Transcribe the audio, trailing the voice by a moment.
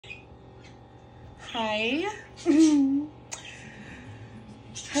Hi.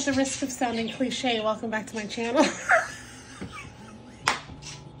 At the risk of sounding cliche, welcome back to my channel.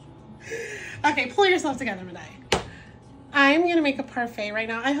 Okay, pull yourself together, Renee. I'm gonna make a parfait right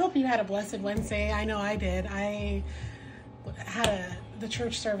now. I hope you had a blessed Wednesday. I know I did. I had the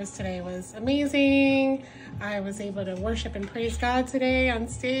church service today was amazing. I was able to worship and praise God today on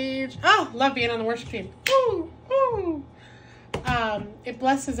stage. Oh, love being on the worship team. Woo, woo. It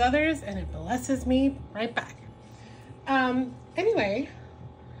blesses others and it blesses me right back. Anyway,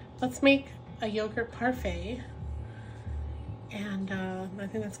 let's make a yogurt parfait. And I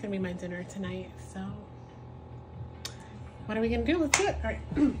think that's gonna be my dinner tonight. So what are we gonna do? Let's do it. All right.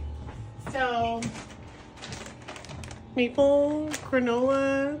 So maple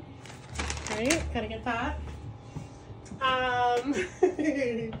granola, right? Gotta get that.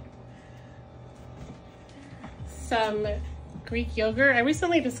 Some Greek yogurt. I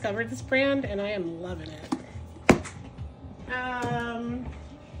recently discovered this brand and I am loving it.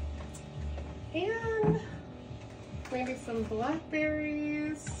 And maybe some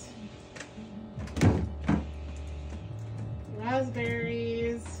blackberries,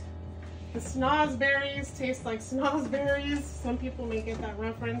 raspberries. The snozberries taste like snozberries. Some people may get that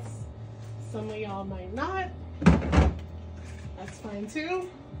reference. Some of y'all might not. That's fine too.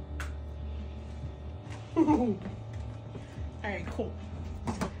 All right, cool.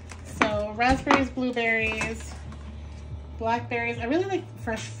 So raspberries, blueberries, blackberries. I really like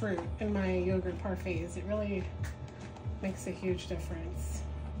fresh fruit in my yogurt parfaits. It really makes a huge difference.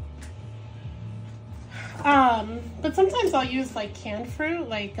 But sometimes I'll use like canned fruit,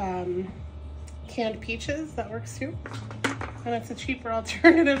 like canned peaches. That works too. And it's a cheaper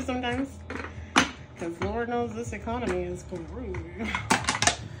alternative sometimes. Because Lord knows this economy is going.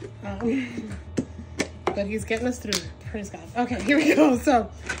 But he's getting us through it. Praise God. Okay, here we go.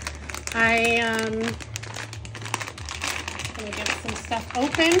 So I'm gonna get some stuff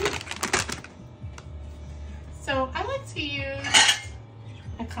open. So I like to use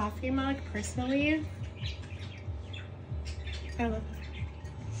a coffee mug personally. I love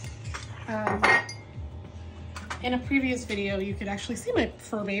it. In a previous video, you could actually see my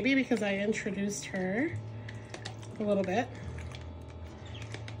fur baby because I introduced her a little bit.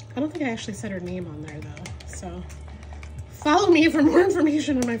 I don't think I actually said her name on there though. So follow me for more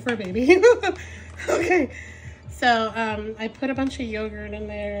information on my fur baby. Okay. So I put a bunch of yogurt in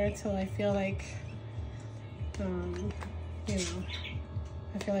there till I feel like, you know,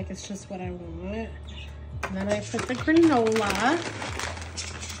 I feel like it's just what I want. And then I put the granola.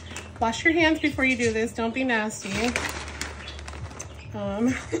 Wash your hands before you do this. Don't be nasty.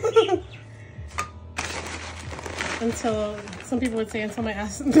 Until, some people would say until my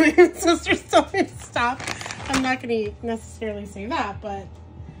ancestors told me to stop. I'm not going to necessarily say that, but,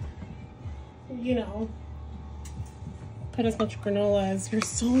 you know, put as much granola as your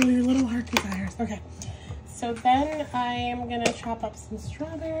soul or your little heart desires. Okay, so then I am going to chop up some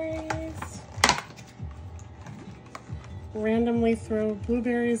strawberries. Randomly throw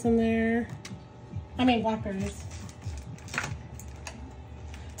blueberries in there. I mean blackberries.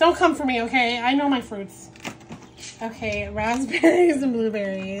 Don't come for me, okay? I know my fruits. Okay, raspberries and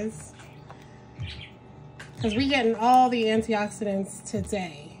blueberries. Because we're getting all the antioxidants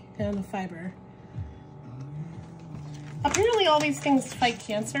today and the fiber. Apparently all these things fight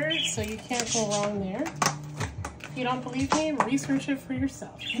cancer, so you can't go wrong there. If you don't believe me, research it for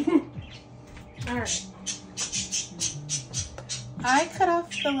yourself. All right. I cut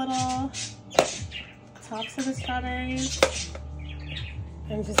off the little tops of the strawberries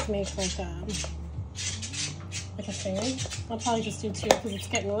and just make like a thing. I'll probably just do two because it's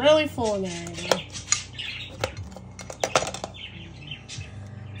getting really full in there right now.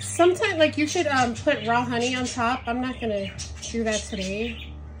 Sometimes, like, you should put raw honey on top. I'm not gonna do that today,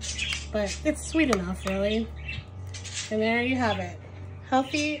 but it's sweet enough, really. And there you have it.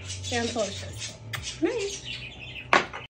 Healthy and delicious. Nice.